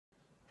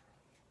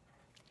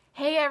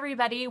Hey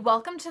everybody,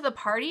 welcome to the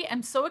party.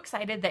 I'm so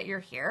excited that you're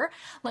here.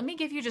 Let me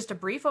give you just a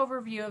brief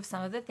overview of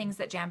some of the things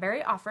that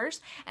Jamberry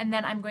offers, and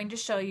then I'm going to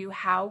show you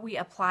how we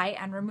apply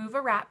and remove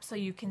a wrap so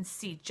you can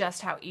see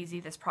just how easy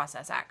this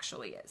process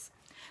actually is.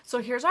 So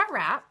here's our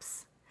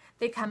wraps.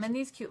 They come in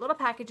these cute little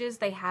packages.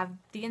 They have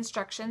the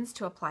instructions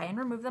to apply and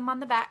remove them on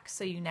the back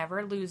so you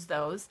never lose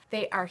those.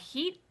 They are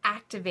heat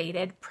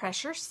activated,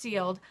 pressure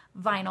sealed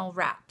vinyl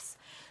wraps.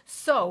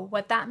 So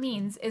what that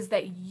means is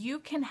that you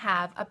can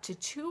have up to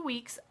 2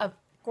 weeks of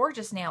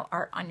gorgeous nail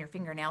art on your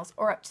fingernails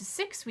or up to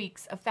 6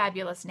 weeks of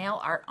fabulous nail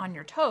art on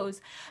your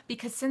toes,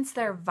 because since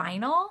they're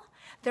vinyl,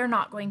 they're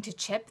not going to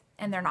chip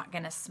and they're not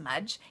going to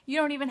smudge. You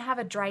don't even have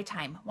a dry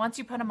time. Once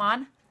you put them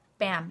on,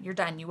 bam, you're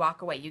done. You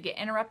walk away. You get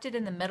interrupted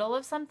in the middle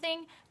of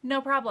something,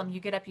 no problem. You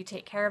get up, you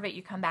take care of it,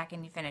 you come back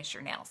and you finish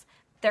your nails.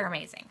 They're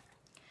amazing.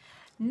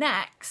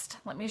 Next,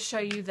 let me show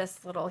you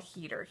this little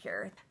heater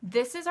here.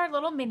 This is our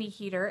little mini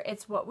heater.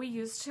 It's what we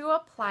use to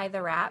apply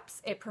the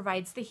wraps. It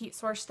provides the heat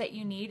source that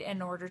you need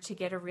in order to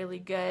get a really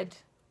good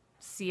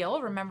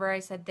seal. Remember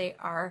I said they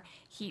are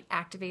heat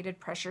activated,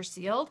 pressure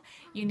sealed.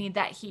 You need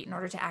that heat in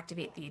order to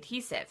activate the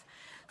adhesive.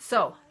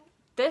 So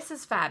this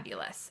is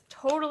fabulous.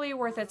 Totally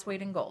worth its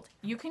weight in gold.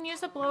 You can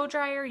use a blow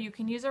dryer, you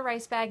can use a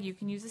rice bag, you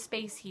can use a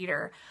space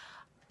heater,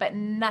 but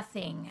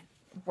nothing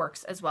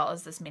works as well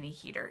as this mini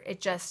heater.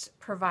 It just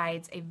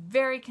provides a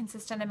very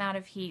consistent amount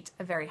of heat,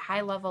 a very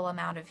high level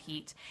amount of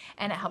heat,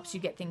 and it helps you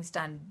get things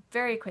done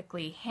very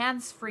quickly,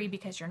 hands-free,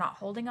 because you're not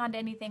holding on to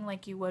anything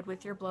like you would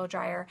with your blow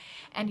dryer,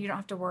 and you don't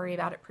have to worry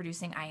about it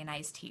producing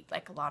ionized heat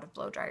like a lot of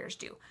blow dryers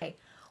do. Okay.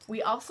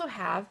 We also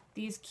have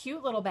these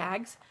cute little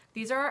bags.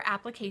 These are our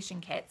application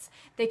kits.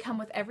 They come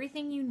with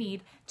everything you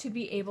need to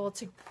be able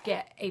to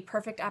get a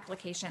perfect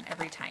application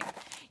every time.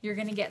 You're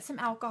going to get some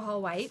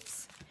alcohol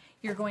wipes.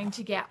 You're going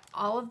to get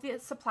all of the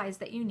supplies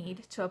that you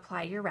need to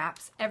apply your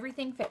wraps.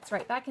 Everything fits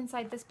right back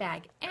inside this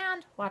bag.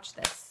 And watch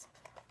this.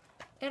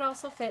 It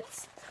also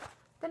fits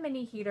the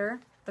mini heater.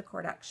 The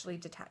cord actually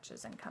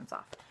detaches and comes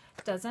off.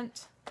 It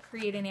doesn't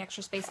create any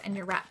extra space, and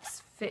your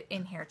wraps fit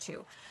in here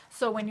too.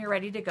 So when you're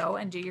ready to go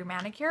and do your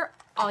manicure,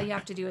 all you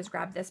have to do is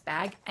grab this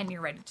bag and you're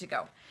ready to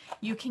go.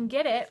 You can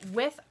get it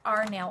with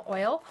our nail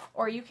oil,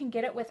 or you can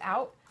get it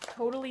without.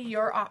 Totally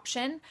your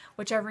option.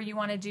 Whichever you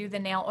want to do. The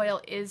nail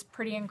oil is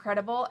pretty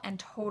incredible and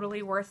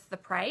totally worth the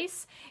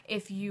price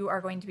if you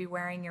are going to be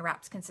wearing your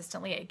wraps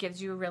consistently. It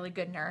gives you a really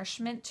good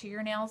nourishment to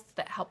your nails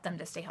that help them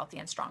to stay healthy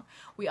and strong.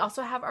 We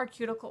also have our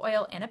cuticle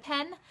oil in a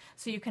pen,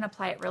 so you can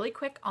apply it really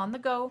quick on the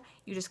go.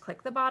 You just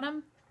click the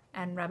bottom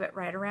and rub it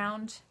right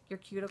around your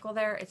cuticle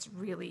there. It's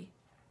really,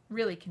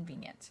 really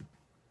convenient.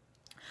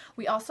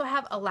 We also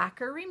have a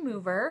lacquer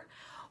remover,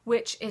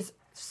 which is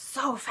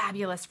so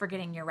fabulous for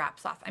getting your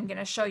wraps off. I'm going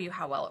to show you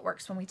how well it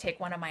works when we take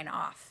one of mine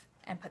off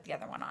and put the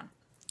other one on.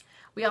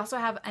 We also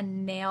have a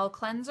nail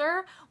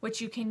cleanser, which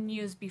you can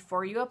use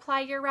before you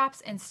apply your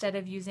wraps instead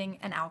of using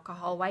an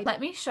alcohol wipe. Let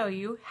me show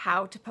you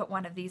how to put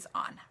one of these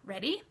on.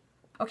 Ready?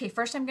 Okay,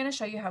 first I'm going to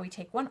show you how we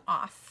take one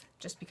off,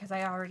 just because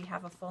I already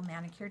have a full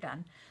manicure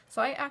done.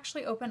 So I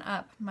actually open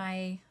up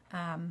my,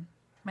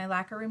 my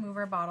lacquer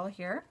remover bottle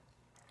here,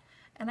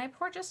 and I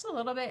pour just a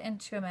little bit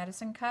into a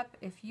medicine cup.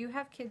 If you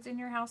have kids in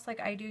your house like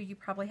I do, you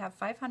probably have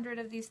 500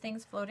 of these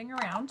things floating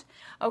around.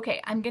 Okay,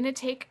 I'm going to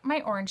take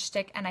my orange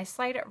stick and I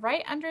slide it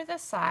right under the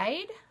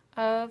side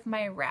of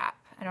my wrap.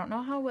 I don't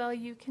know how well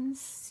you can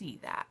see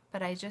that,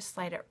 but I just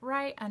slide it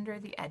right under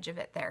the edge of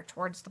it there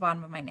towards the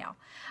bottom of my nail.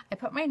 I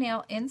put my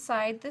nail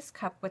inside this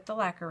cup with the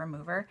lacquer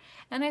remover,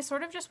 and I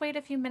sort of just wait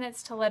a few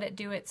minutes to let it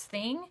do its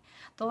thing.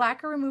 The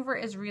lacquer remover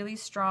is really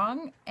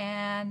strong,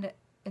 and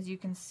as you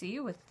can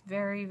see, with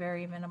very,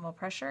 very minimal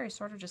pressure, I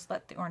sort of just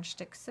let the orange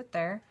stick sit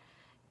there.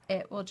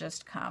 It will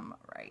just come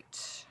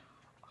right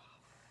off.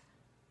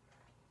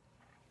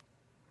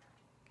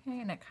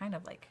 Okay, and it kind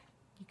of like,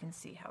 you can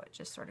see how it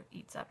just sort of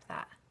eats up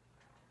that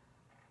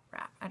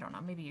wrap. I don't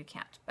know, maybe you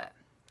can't, but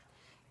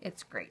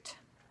it's great.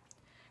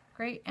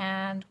 Great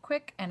and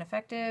quick and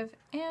effective,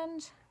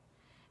 and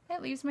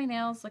it leaves my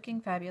nails looking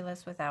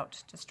fabulous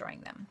without destroying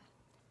them.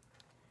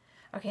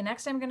 Okay,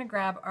 next I'm going to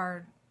grab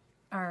our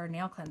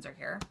nail cleanser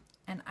here,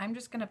 and I'm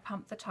just going to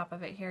pump the top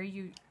of it here.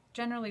 You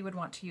generally would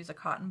want to use a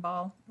cotton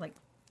ball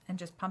and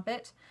just pump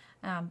it,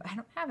 but I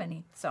don't have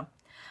any. So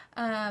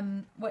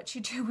what you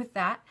do with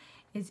that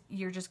is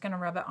you're just going to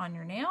rub it on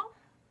your nail.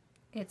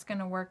 It's going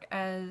to work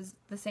as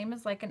the same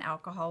as like an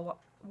alcohol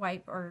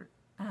wipe or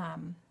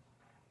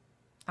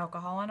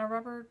alcohol on a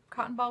rubber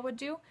cotton ball would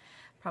do,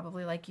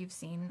 probably like you've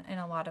seen in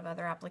a lot of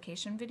other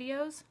application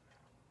videos.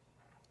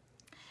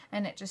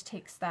 And it just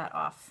takes that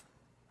off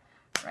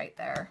right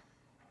there.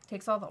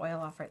 Takes all the oil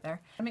off right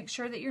there. Make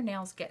sure that your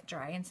nails get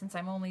dry, and since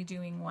I'm only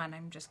doing one,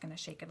 I'm just going to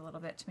shake it a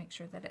little bit to make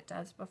sure that it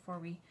does before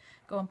we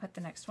go and put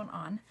the next one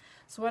on.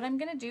 So what I'm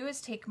going to do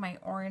is take my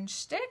orange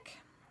stick,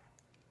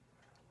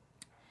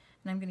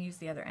 and I'm going to use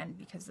the other end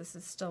because this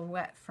is still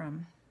wet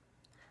from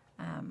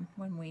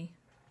when we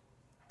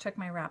took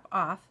my wrap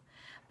off.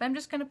 But I'm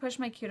just going to push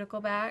my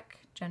cuticle back.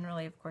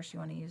 Generally, of course, you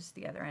want to use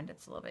the other end.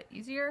 It's a little bit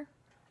easier.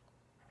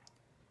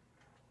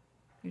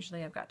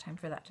 Usually I've got time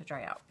for that to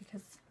dry out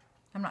because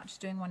I'm not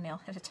just doing one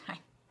nail at a time.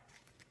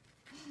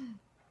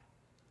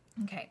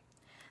 Okay,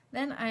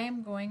 then I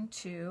am going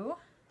to,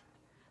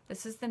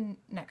 this is the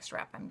next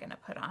wrap I'm going to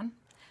put on.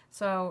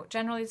 So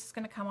generally this is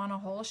going to come on a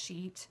whole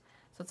sheet,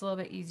 so it's a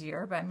little bit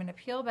easier, but I'm going to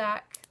peel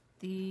back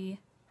the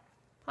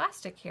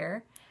plastic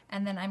here,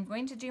 and then I'm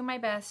going to do my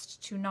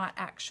best to not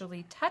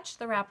actually touch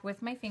the wrap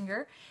with my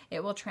finger.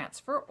 It will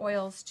transfer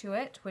oils to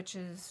it, which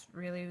is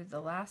really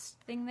the last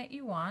thing that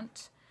you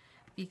want,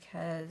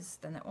 because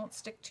then it won't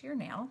stick to your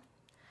nail.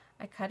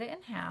 I cut it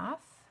in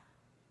half.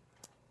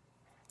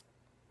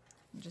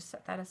 And just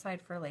set that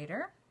aside for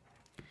later.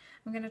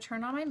 I'm going to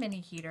turn on my mini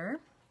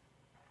heater,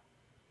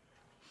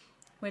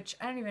 which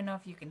I don't even know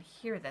if you can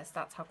hear this.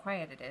 That's how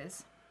quiet it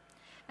is.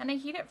 And I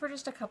heat it for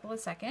just a couple of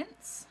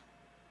seconds.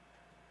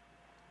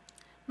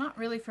 Not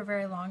really for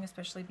very long,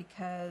 especially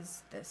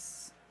because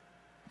this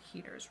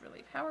heater is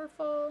really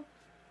powerful.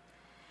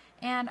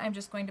 And I'm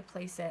just going to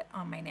place it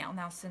on my nail.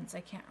 Now, since I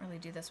can't really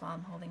do this while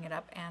I'm holding it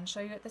up and show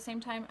you at the same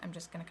time, I'm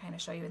just going to kind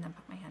of show you and then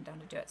put my hand down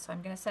to do it. So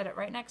I'm going to set it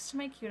right next to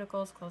my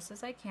cuticle as close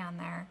as I can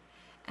there,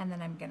 and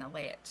then I'm going to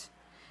lay it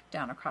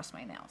down across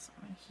my nail. So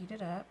I'm going to heat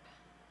it up.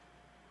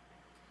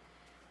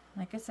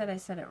 Like I said, I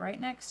set it right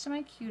next to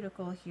my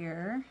cuticle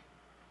here,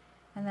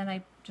 and then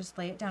I just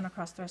lay it down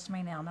across the rest of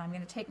my nail. Now I'm going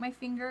to take my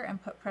finger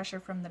and put pressure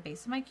from the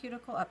base of my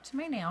cuticle up to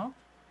my nail,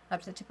 up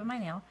to the tip of my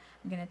nail.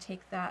 I'm going to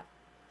take that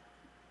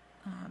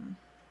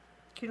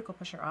cuticle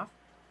pusher off,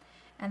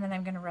 and then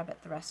I'm going to rub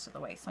it the rest of the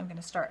way. So I'm going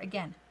to start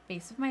again,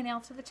 base of my nail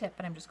to the tip,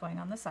 but I'm just going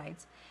on the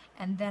sides,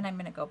 and then I'm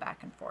going to go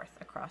back and forth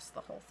across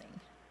the whole thing.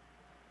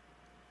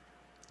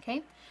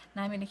 Okay,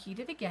 now I'm going to heat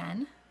it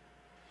again.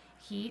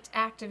 Heat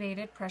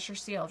activated, pressure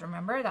sealed.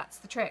 Remember, that's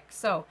the trick.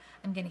 So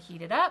I'm going to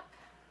heat it up,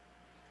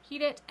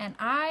 heat it, and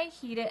I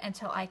heat it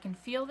until I can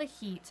feel the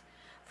heat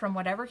from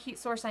whatever heat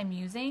source I'm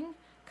using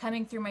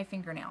coming through my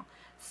fingernail.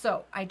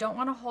 So I don't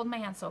want to hold my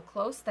hand so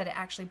close that it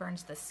actually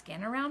burns the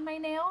skin around my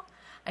nail.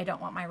 I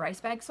don't want my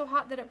rice bag so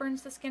hot that it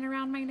burns the skin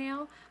around my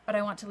nail, but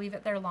I want to leave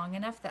it there long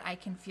enough that I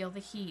can feel the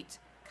heat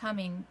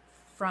coming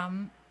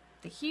from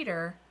the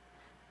heater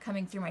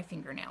coming through my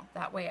fingernail.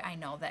 That way I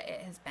know that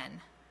it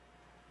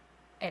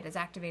has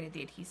activated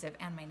the adhesive,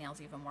 and my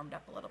nail's even warmed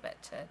up a little bit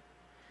to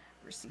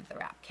receive the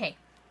wrap. Okay,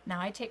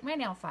 now I take my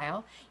nail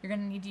file. You're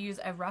going to need to use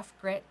a rough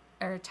grit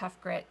or tough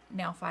grit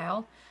nail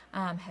file,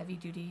 heavy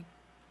duty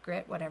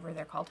grit, whatever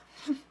they're called.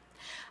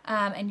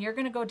 And you're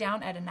going to go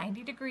down at a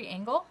 90-degree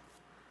angle,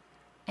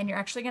 and you're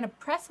actually going to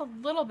press a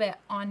little bit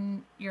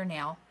on your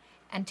nail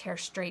and tear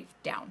straight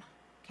down.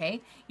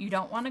 Okay, you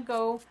don't want to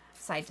go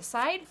side to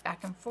side,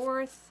 back and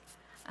forth,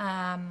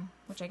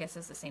 which I guess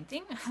is the same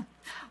thing,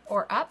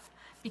 or up,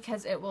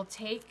 because it will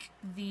take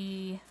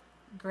the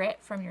grit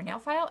from your nail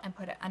file and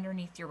put it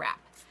underneath your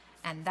wrap,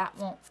 and that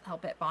won't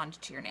help it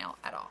bond to your nail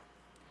at all.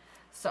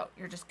 So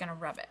you're just going to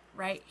rub it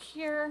right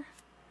here.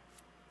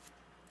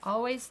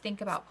 Always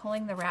think about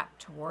pulling the wrap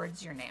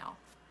towards your nail.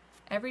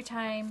 Every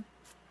time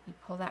you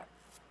pull that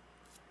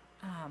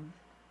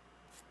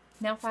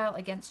nail file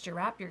against your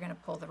wrap, you're going to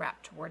pull the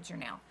wrap towards your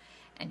nail.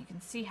 And you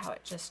can see how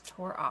it just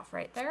tore off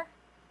right there.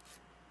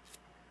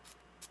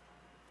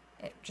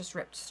 It just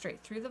ripped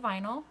straight through the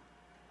vinyl.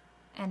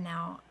 And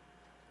now,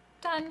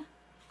 done.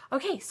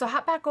 Okay, so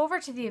hop back over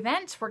to the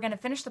event. We're going to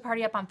finish the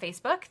party up on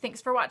Facebook.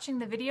 Thanks for watching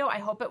the video. I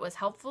hope it was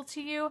helpful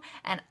to you,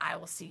 and I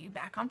will see you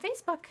back on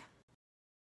Facebook.